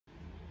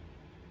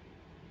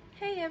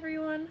Hey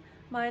everyone,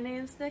 my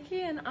name's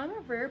Nikki and I'm a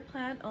rare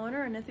plant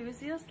owner and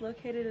enthusiast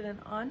located in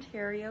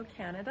Ontario,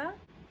 Canada.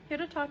 Here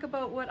to talk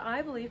about what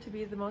I believe to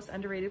be the most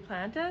underrated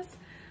plant is.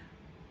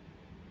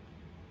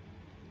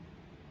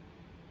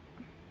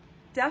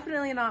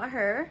 Definitely not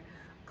her,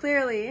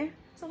 clearly.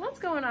 So let's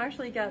go and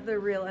actually get the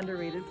real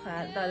underrated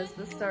plant that is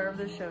the star of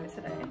the show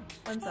today.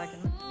 1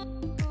 second.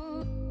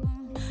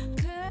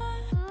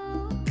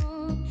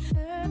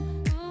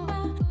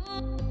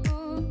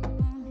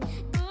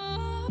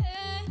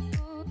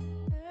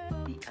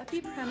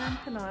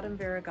 Panatum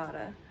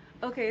variegata.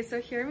 Okay,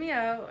 so hear me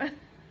out.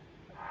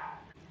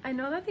 I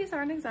know that these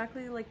aren't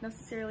exactly like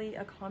necessarily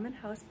a common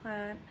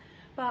houseplant,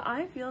 but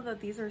I feel that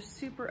these are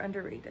super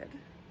underrated.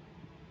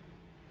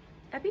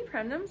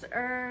 Epipremnums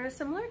are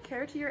similar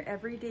care to your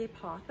everyday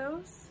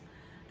pothos.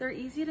 They're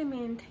easy to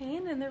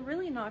maintain and they're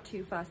really not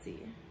too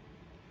fussy.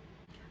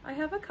 I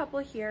have a couple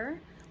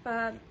here,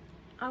 but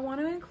I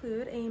want to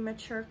include a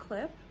mature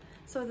clip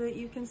so that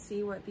you can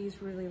see what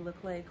these really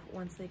look like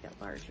once they get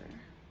larger.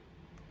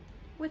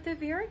 With the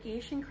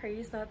variegation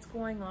craze that's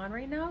going on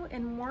right now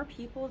and more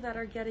people that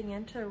are getting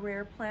into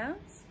rare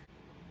plants,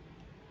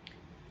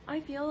 I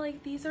feel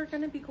like these are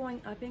going to be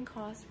going up in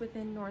cost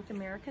within North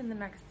America in the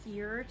next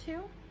year or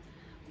two.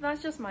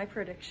 That's just my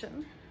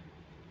prediction.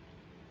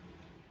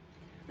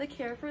 The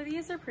care for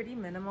these are pretty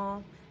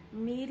minimal.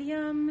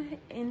 Medium,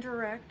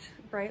 indirect,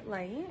 bright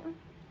light.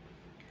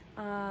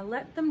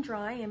 Let them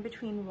dry in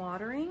between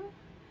watering.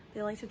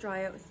 They like to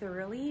dry out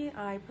thoroughly.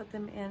 I put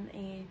them in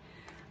a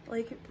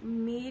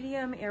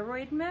medium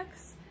aeroid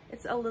mix.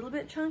 It's a little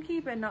bit chunky,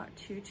 but not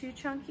too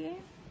chunky.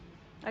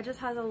 It just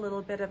has a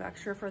little bit of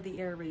extra for the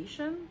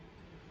aeration.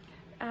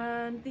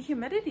 And the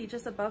humidity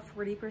just above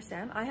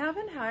 40%. I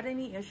haven't had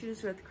any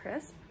issues with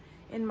crisp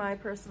in my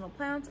personal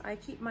plants. I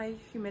keep my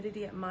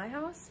humidity at my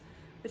house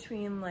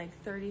between like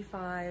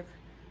 35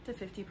 to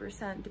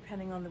 50%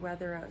 depending on the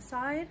weather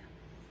outside.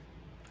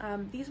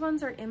 These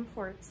ones are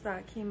imports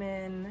that came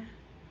in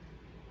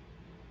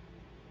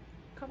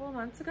couple of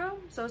months ago,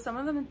 so some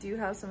of them do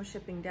have some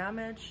shipping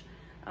damage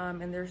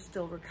and they're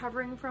still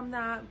recovering from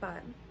that,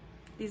 but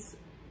these,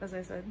 as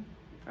I said,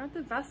 aren't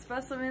the best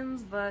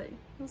specimens, but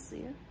you'll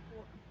see.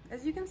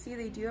 As you can see,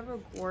 they do have a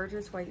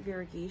gorgeous white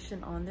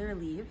variegation on their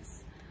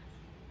leaves,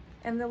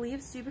 and the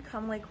leaves do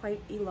become like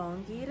quite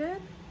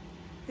elongated.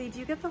 They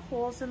do get the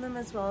holes in them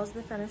as well as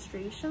the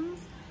fenestrations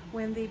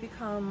when they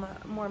become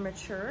more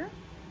mature,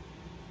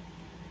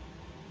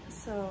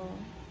 so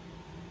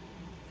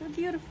they're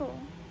beautiful.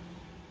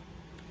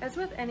 As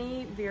with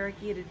any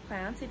variegated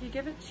plants, if you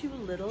give it too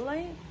little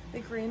light, the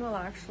green will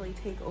actually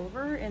take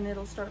over and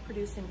it'll start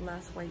producing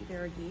less white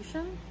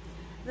variegation.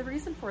 The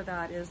reason for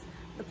that is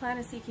the plant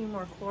is seeking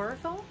more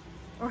chlorophyll,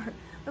 or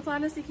the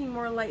plant is seeking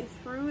more light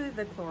through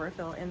the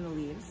chlorophyll in the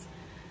leaves.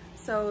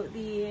 So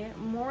the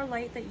more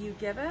light that you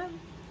give it,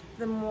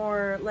 the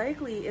more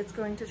likely it's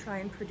going to try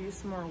and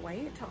produce more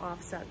white to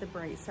offset the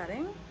bright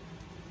setting.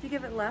 If you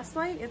give it less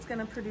light, it's going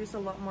to produce a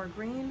lot more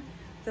green,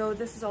 though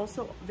this is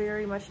also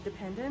very much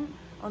dependent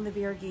on the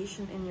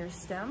variegation in your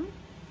stem.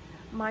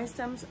 My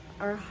stems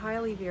are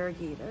highly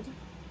variegated.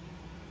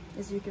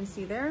 As you can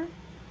see there,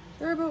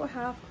 they're about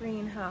half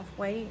green, half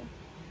white,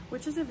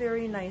 which is a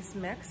very nice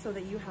mix so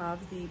that you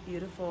have the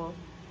beautiful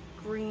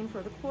green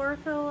for the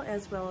chlorophyll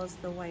as well as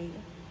the white,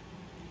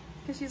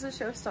 because she's a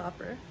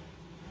showstopper.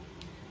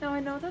 Now I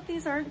know that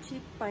these aren't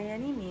cheap by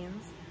any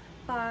means,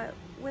 but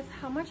with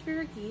how much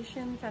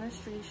variegation,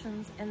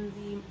 fenestrations, and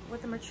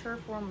what the mature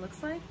form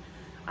looks like,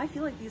 I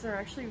feel like these are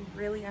actually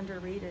really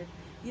underrated.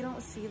 You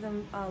don't see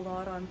them a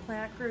lot on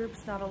plant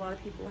groups, not a lot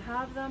of people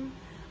have them,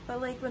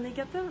 but like when they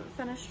get the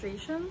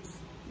fenestrations,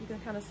 you can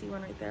kind of see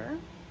one right there.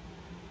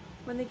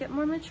 When they get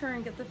more mature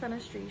and get the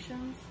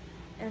fenestrations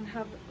and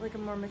have like a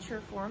more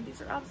mature form, these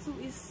are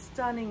absolutely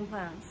stunning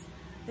plants.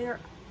 They're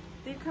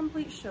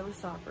complete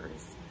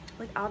showstoppers,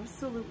 like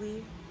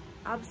absolutely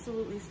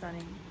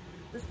stunning.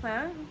 This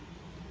plant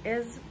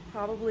is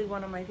probably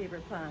one of my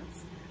favorite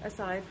plants,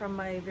 aside from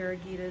my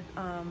variegated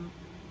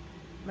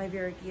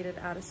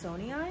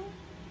Addisonii.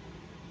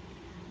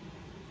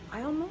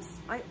 I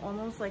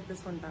almost like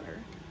this one better.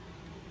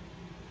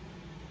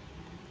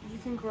 You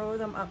can grow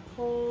them up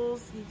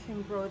poles, you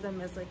can grow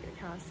them as like a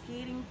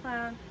cascading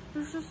plant.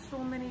 There's just so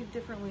many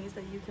different ways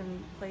that you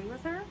can play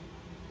with her.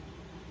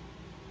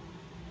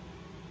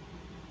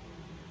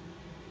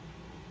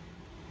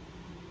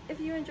 If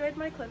you enjoyed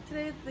my clip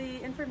today,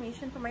 the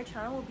information for my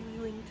channel will be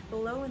linked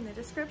below in the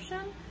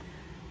description.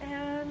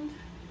 And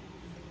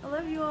I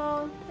love you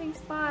all. Thanks,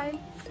 bye.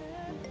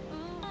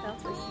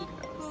 That's where she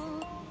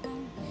goes.